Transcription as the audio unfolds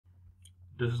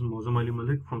This is Mozam Ali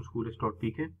Malik from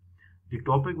schoolx.pk. The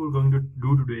topic we're going to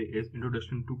do today is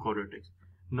Introduction to Quadratics.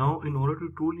 Now, in order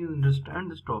to truly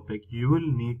understand this topic, you will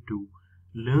need to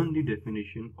learn the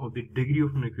definition of the degree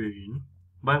of an equation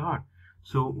by heart.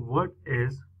 So, what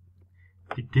is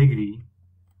the degree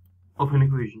of an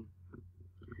equation?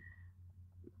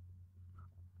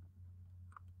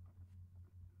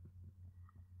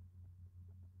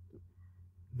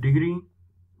 Degree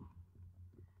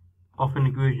of an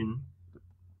equation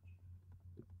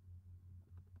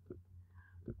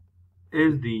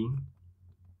is the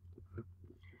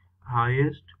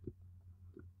highest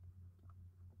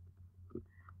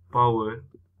power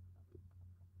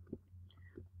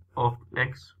of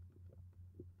x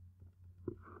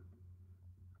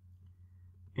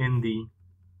in the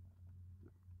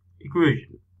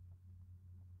equation,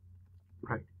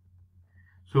 right?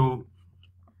 So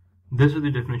this is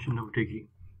the definition of degree.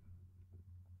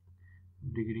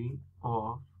 Degree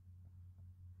of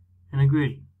an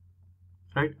equation,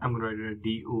 right? I'm going to write it as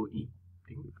DOE.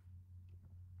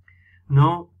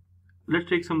 Now let's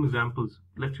take some examples.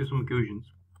 Let's take some equations.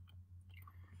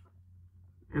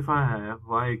 If I have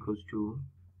y equals to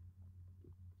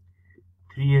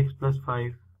 3x plus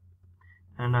 5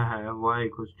 and I have y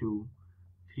equals to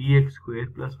 3x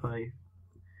squared plus 5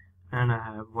 and I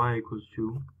have y equals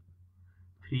to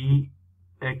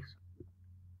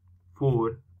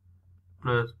 3x4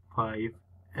 plus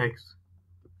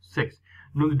 5x6.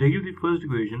 Now the degree of the first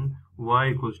equation, y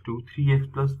equals to 3x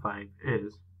plus 5,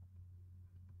 is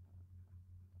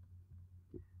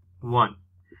 1.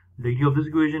 Degree of this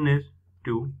equation is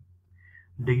 2.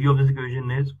 Degree of this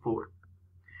equation is 4.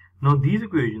 Now these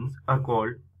equations are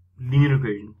called linear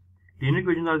equations. Linear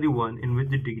equations are the one in which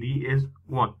the degree is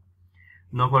 1.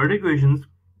 Now quadratic equations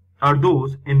are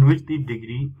those in which the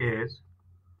degree is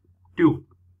 2.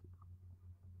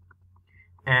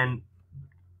 And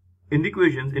in the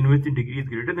equations in which the degree is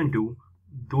greater than 2,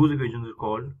 those equations are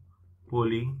called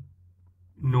polynomials.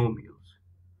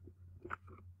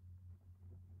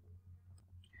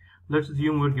 Let's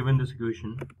assume we're given this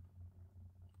equation,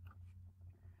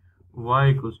 y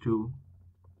equals to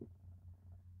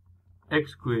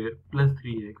x squared plus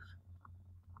 3x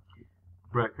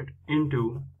bracket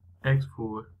into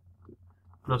x4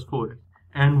 plus 4x,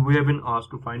 and we have been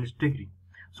asked to find its degree.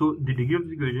 So the degree of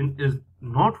this equation is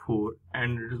not 4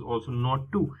 and it is also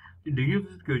not 2. The degree of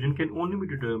this equation can only be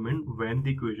determined when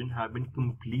the equation has been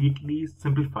completely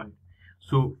simplified.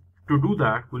 So to do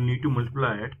that, we'll need to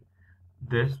multiply it,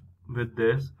 this with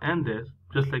this and this,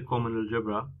 just like common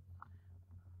algebra.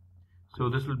 So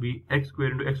this will be x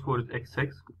squared into x4 is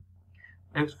x6,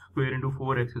 x squared into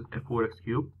 4x is 4x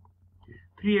cubed,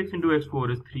 3x into x4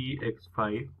 is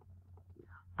 3x5,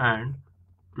 and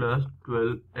plus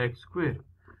 12x squared.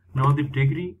 Now the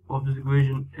degree of this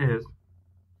equation is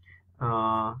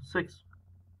 6,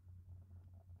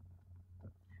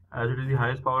 as it is the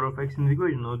highest power of x in the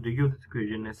equation. Now the degree of this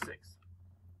equation is 6.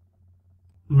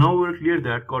 Now we're clear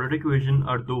that quadratic equations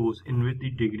are those in which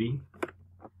the degree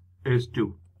is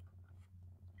 2.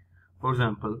 For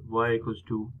example, y equals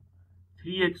to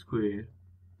 3x squared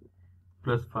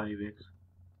plus 5x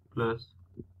plus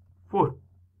 4.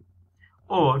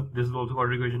 Or this is also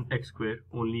quadratic equation x squared,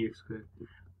 only x squared,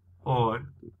 or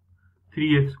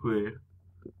 3x squared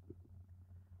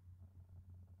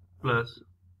plus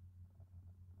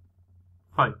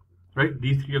 5, right?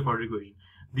 These three are quadratic equations.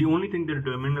 The only thing that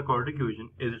determines a quadratic equation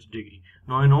is its degree.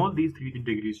 Now in all these three, the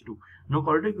degree is 2. Now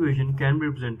quadratic equation can be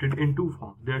represented in two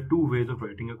forms. There are two ways of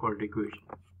writing a quadratic equation.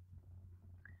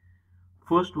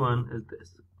 First one is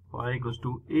this: y equals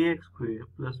to ax squared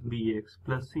plus bx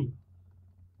plus c.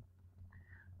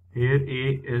 Here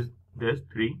a is this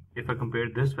 3. If I compare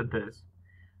this with this,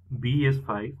 b is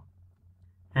 5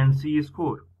 and c is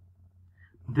 4.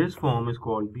 This form is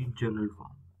called the general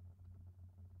form.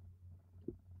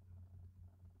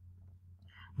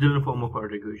 General form of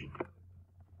quadratic equation.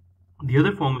 The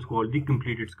other form is called the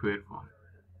completed square form,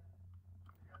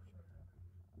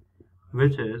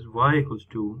 which is y equals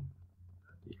to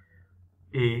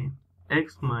a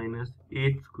x minus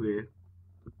 8 squared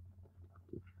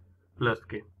plus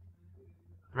k.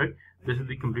 Right? This is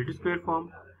the completed square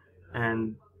form,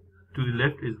 and to the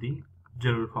left is the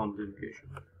general form of the equation.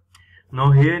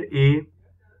 Now here a,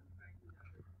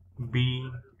 b,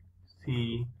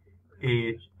 c,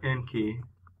 h and k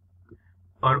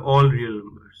are all real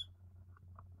numbers.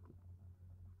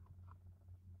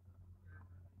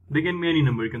 They can be any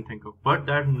number you can think of, but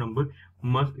that number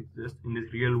must exist in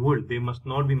this real world. They must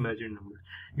not be imaginary numbers.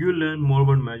 You will learn more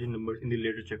about imaginary numbers in the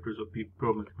later chapters of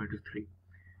Pro Mathematics 3.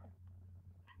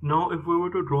 Now if we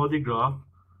were to draw the graph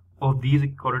of these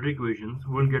quadratic equations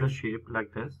will get a shape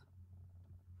like this.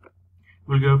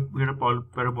 We'll get a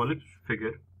parabolic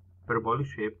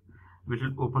shape, which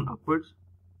will open upwards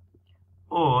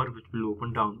or which will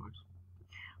open downwards.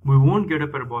 We won't get a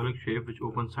parabolic shape which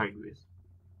opens sideways.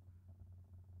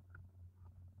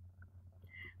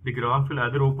 The graph will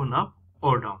either open up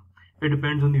or down. It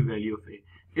depends on the value of a.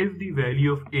 If the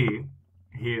value of a,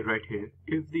 right here,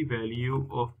 if the value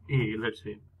of a, let's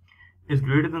say, is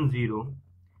greater than 0,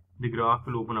 the graph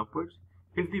will open upwards.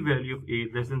 If the value of a is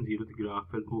less than 0, the graph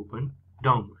will open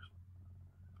downwards.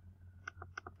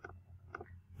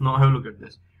 Now have a look at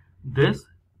this. This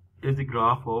is the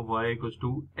graph of y equals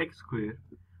to x square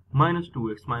minus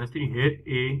 2x minus 3. Here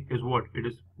a is what? It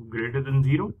is greater than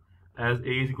 0 as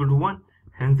a is equal to 1.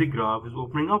 Hence the graph is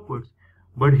opening upwards.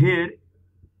 But here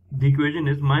the equation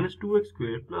is minus 2x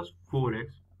squared plus 4x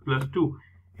plus 2.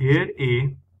 Here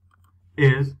a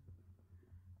is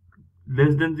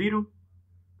less than 0,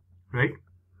 right?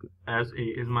 As a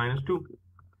is minus 2.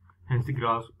 Hence the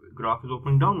graph is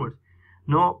opening downwards.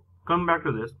 Now come back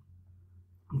to this.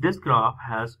 This graph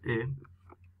has a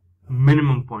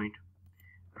minimum point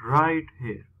right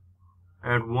here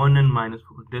at 1 and minus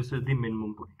 4. This is the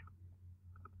minimum point.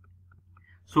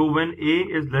 So when a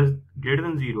is greater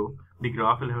than 0, the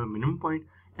graph will have a minimum point,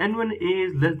 and when a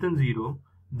is less than 0,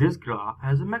 this graph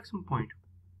has a maximum point.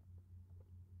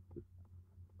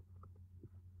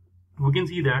 We can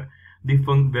see that the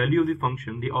value of the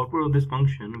function, the output of this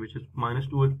function, which is minus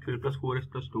 2x plus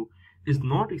 4x plus 2, is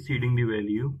not exceeding the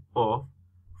value of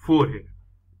 4 here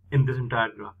in this entire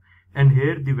graph. And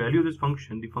here the value of this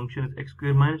function, the function is x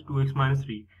squared minus 2x minus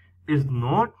 3, is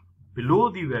not below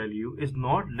the value, is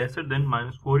not lesser than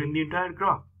minus 4 in the entire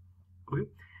graph. Okay,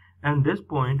 and this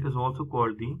point is also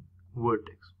called the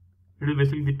vertex. It is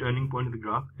basically the turning point of the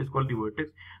graph. It's called the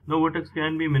vertex. Now vertex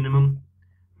can be minimum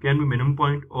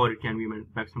point or it can be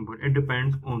maximum point. It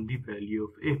depends on the value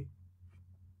of a.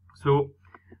 So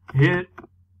here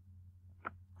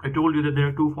I told you that there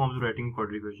are two forms of writing a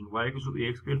quadratic equation: y equals to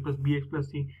ax squared plus bx plus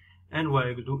c, and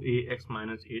y equals to ax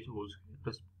minus h whole squared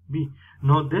plus b.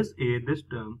 Now this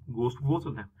term goes to both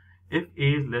of them. If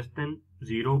a is less than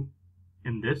 0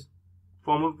 in this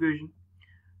form of equation,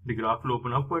 the graph will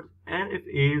open upwards, and if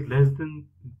a is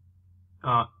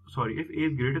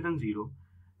greater than 0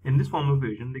 in this form of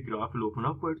equation, the graph will open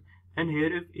upwards, and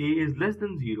here if a is less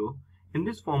than 0 in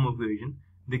this form of equation,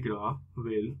 the graph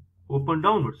will open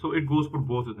downwards. So it goes for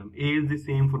both of them. A is the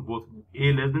same for both of them.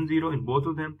 A less than 0 in both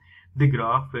of them, the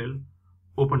graph will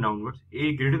open downwards.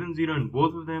 A greater than 0 in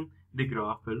both of them, the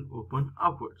graph will open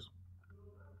upwards.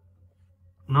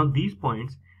 Now these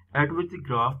points at which the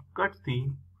graph cuts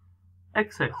the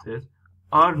x-axis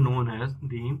are known as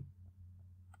the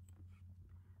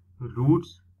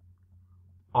roots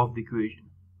of the equation.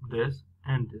 This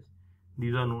and this.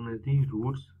 These are known as the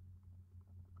roots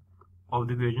of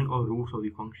the equation or roots of the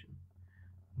function.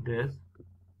 This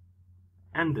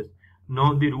and this.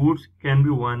 Now the roots can be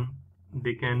 1,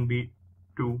 they can be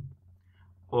 2,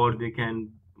 or there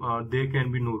can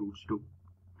be no roots too,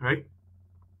 right?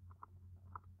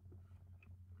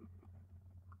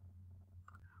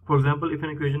 For example, if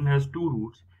an equation has 2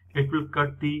 roots, it will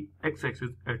cut the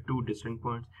x-axis at 2 distinct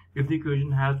points. If the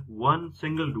equation has one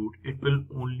single root, it will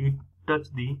only touch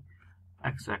the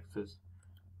x-axis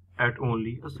at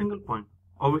only a single point.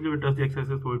 Obviously, it will touch the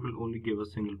x-axis, so it will only give a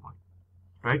single point,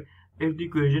 right? If the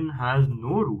equation has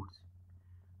no roots,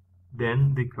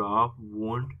 then the graph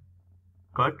won't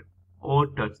cut or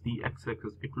touch the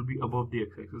x-axis. It will be above the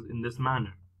x-axis in this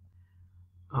manner.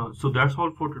 So that's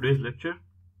all for today's lecture.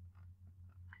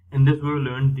 In this, we will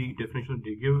learn the definition of the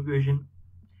degree of equation,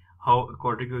 how a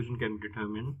quadratic equation can be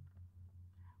determined,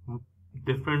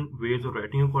 different ways of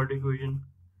writing a quadratic equation,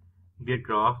 their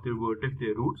graph, their vertex,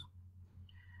 their roots.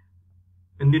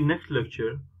 In the next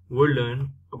lecture, we'll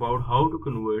learn about how to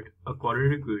convert a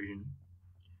quadratic equation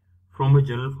from a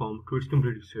general form to its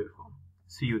completely square form.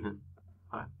 See you then.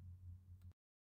 Bye.